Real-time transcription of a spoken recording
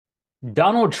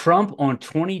Donald Trump on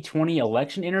 2020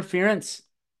 election interference.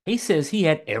 He says he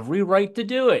had every right to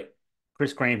do it.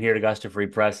 Chris Graham here at Augusta Free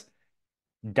Press.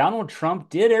 Donald Trump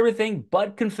did everything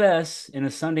but confess in a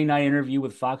Sunday night interview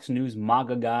with Fox News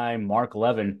MAGA guy Mark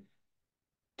Levin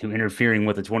to interfering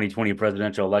with the 2020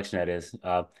 presidential election, that is.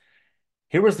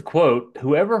 Here was the quote: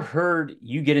 "Whoever heard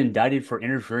you get indicted for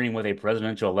interfering with a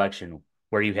presidential election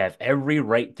where you have every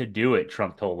right to do it,"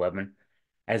 Trump told Levin.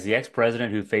 As the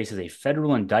ex-president who faces a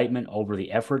federal indictment over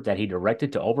the effort that he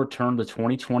directed to overturn the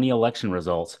 2020 election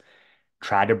results,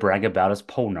 tried to brag about his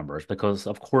poll numbers because,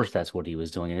 of course, that's what he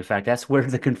was doing. And in fact, that's where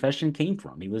the confession came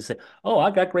from. He was saying, "Oh,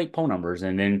 I got great poll numbers,"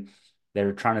 and then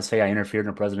they're trying to say I interfered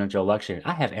in a presidential election.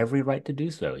 I have every right to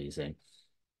do so, he's saying.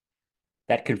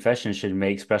 That confession should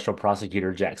make Special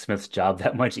Prosecutor Jack Smith's job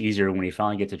that much easier when he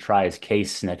finally gets to try his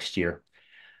case next year.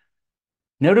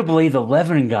 Notably, the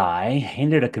Levin guy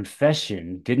handed a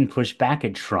confession, didn't push back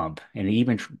at Trump, and he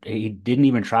didn't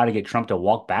even try to get Trump to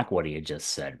walk back what he had just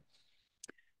said.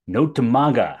 Note to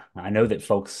MAGA. I know that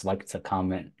folks like to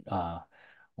comment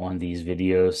on these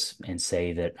videos and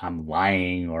say that I'm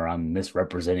lying or I'm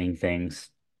misrepresenting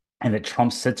things, and that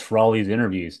Trump sits for all these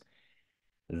interviews.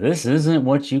 This isn't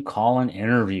what you call an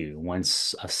interview. When a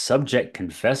subject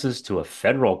confesses to a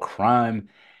federal crime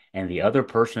and the other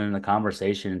person in the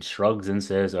conversation shrugs and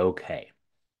says, okay,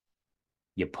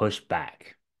 you push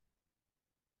back.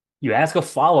 You ask a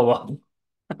follow-up.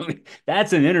 I mean,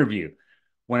 that's an interview.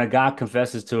 When a guy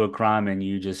confesses to a crime and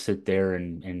you just sit there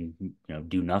and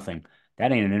do nothing,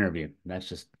 that ain't an interview. That's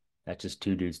just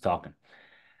two dudes talking.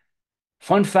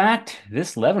 Fun fact,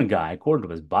 this Levin guy, according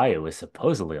to his bio, is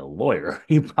supposedly a lawyer.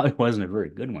 He probably wasn't a very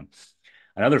good one.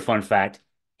 Another fun fact,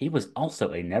 he was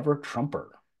also a never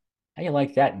Trumper. How you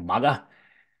like that, MAGA?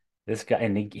 This guy,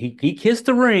 and he kissed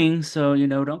the ring, so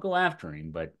don't go after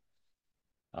him. But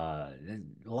a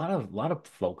lot of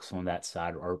folks on that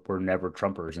side were never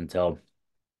Trumpers until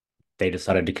they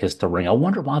decided to kiss the ring. I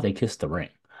wonder why they kissed the ring.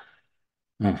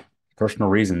 Hmm, Personal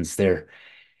reasons there.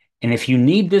 And if you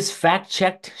need this fact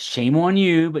checked, shame on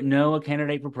you. But no, a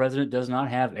candidate for president does not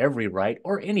have every right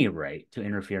or any right to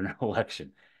interfere in an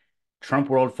election. Trump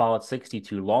World filed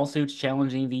 62 lawsuits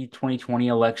challenging the 2020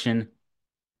 election.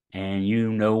 And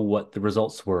you know what the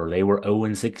results were. They were 0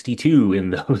 and 62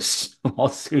 in those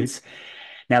lawsuits.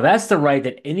 Now, that's the right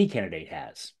that any candidate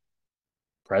has,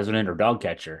 president or dog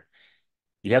catcher.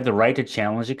 You have the right to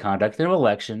challenge the conduct of an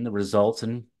election, the results,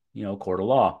 and court of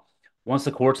law. Once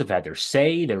the courts have had their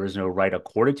say, there is no right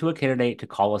accorded to a candidate to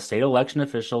call a state election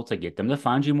official to get them to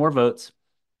find you more votes.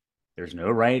 There's no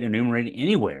right enumerated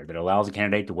anywhere that allows a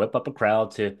candidate to whip up a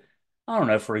crowd to, I don't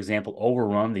know, for example,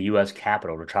 overrun the U.S.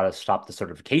 Capitol to try to stop the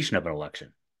certification of an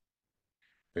election.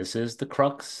 This is the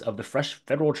crux of the fresh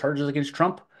federal charges against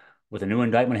Trump, with a new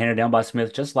indictment handed down by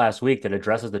Smith just last week that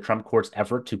addresses the Trump court's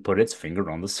effort to put its finger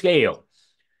on the scale.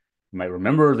 You might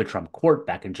remember the Trump court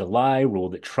back in July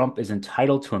ruled that Trump is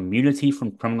entitled to immunity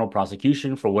from criminal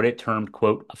prosecution for what it termed,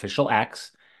 quote, official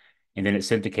acts, and then it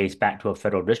sent the case back to a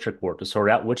federal district court to sort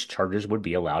out which charges would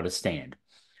be allowed to stand.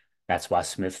 That's why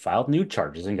Smith filed new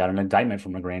charges and got an indictment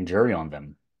from a grand jury on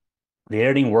them. The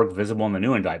editing work visible in the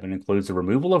new indictment includes the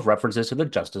removal of references to the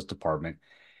Justice Department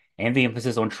and the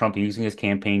emphasis on Trump using his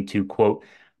campaign to, quote,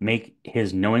 make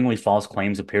his knowingly false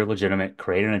claims appear legitimate,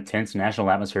 create an intense national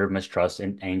atmosphere of mistrust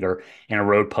and anger, and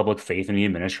erode public faith in the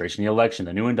administration of the election.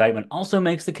 The new indictment also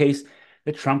makes the case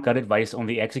that Trump got advice on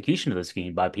the execution of the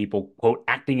scheme by people, quote,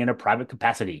 acting in a private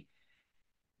capacity.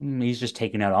 He's just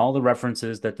taking out all the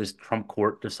references that this Trump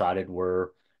court decided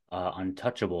were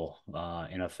untouchable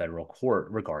in a federal court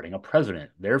regarding a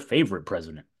president, their favorite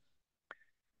president.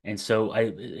 And so,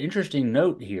 interesting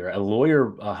note here: a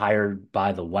lawyer hired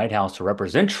by the White House to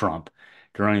represent Trump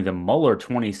during the Mueller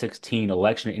 2016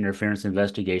 election interference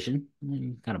investigation,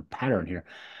 kind of pattern here,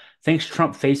 thinks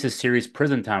Trump faces serious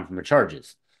prison time from the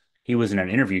charges. He was in an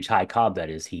interview, Ty Cobb, that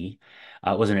is, he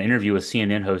was in an interview with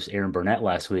CNN host Aaron Burnett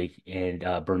last week, and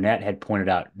Burnett had pointed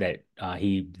out that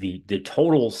the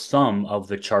total sum of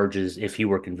the charges, if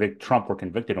Trump were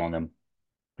convicted on them,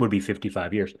 would be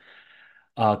 55 years.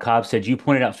 Cobb said, "You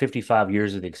pointed out 55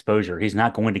 years of the exposure. He's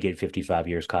not going to get 55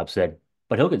 years," Cobb said,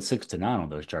 "but he'll get 6 to 9 on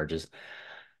those charges."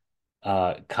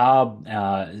 Cobb,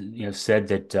 said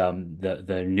that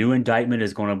the new indictment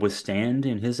is going to withstand,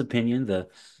 in his opinion,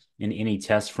 in any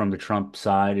test from the Trump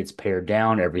side. It's pared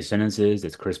down. Every sentence is.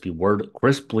 It's crisply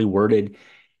worded.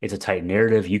 It's a tight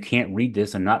narrative. You can't read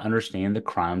this and not understand the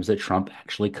crimes that Trump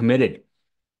actually committed.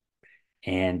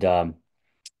 And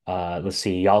let's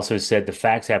see. He also said the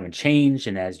facts haven't changed,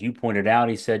 and as you pointed out,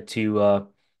 he said to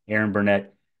Aaron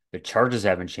Burnett, the charges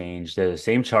haven't changed. They're the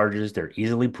same charges. They're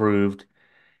easily proved,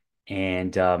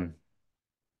 and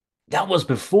That was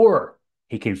before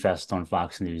he confessed on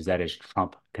Fox News. That is,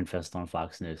 Trump confessed on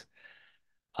Fox News.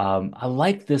 I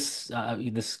like this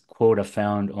quote I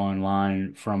found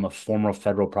online from a former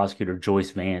federal prosecutor,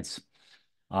 Joyce Vance,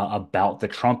 about the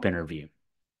Trump interview.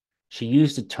 She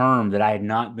used a term that I had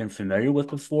not been familiar with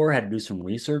before, had to do some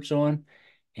research on,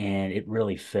 and it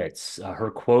really fits.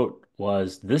 Her quote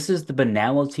was, "This is the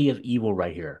banality of evil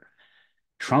right here.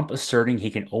 Trump asserting he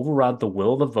can override the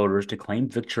will of the voters to claim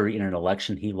victory in an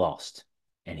election he lost,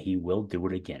 and he will do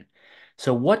it again."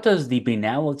 So, what does the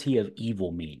banality of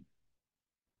evil mean?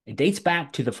 It dates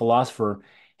back to the philosopher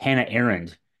Hannah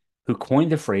Arendt, who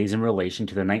coined the phrase in relation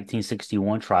to the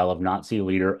 1961 trial of Nazi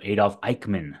leader Adolf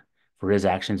Eichmann for his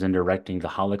actions in directing the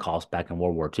Holocaust back in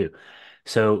World War II.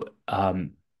 So,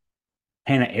 Hannah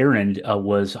Arendt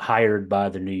was hired by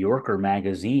the New Yorker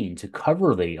magazine to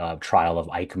cover the trial of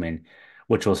Eichmann,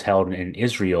 which was held in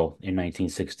Israel in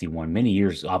 1961, many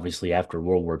years obviously after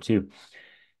World War II.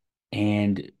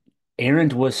 And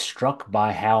Arendt was struck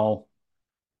by how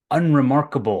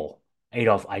unremarkable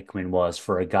Adolf Eichmann was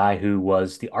for a guy who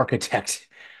was the architect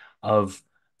of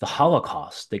the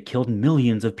Holocaust that killed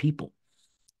millions of people.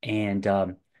 And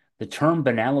the term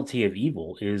banality of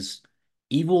evil is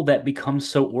evil that becomes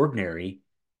so ordinary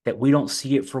that we don't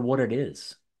see it for what it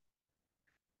is.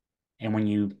 And when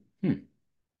you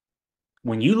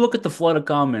look at the flood of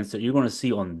comments that you're going to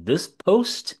see on this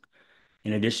post,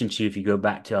 in addition to if you go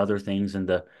back to other things in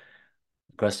the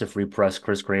Aggressive Free Press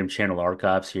Chris Graham channel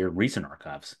archives here, recent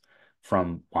archives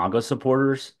from MAGA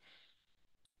supporters,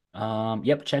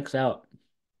 yep, checks out.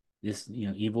 This,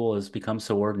 evil has become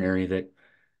so ordinary that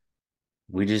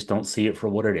we just don't see it for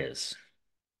what it is.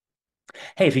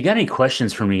 Hey, if you got any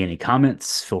questions for me, any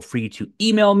comments, feel free to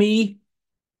email me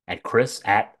at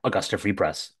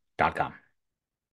chris@augustafreepress.com.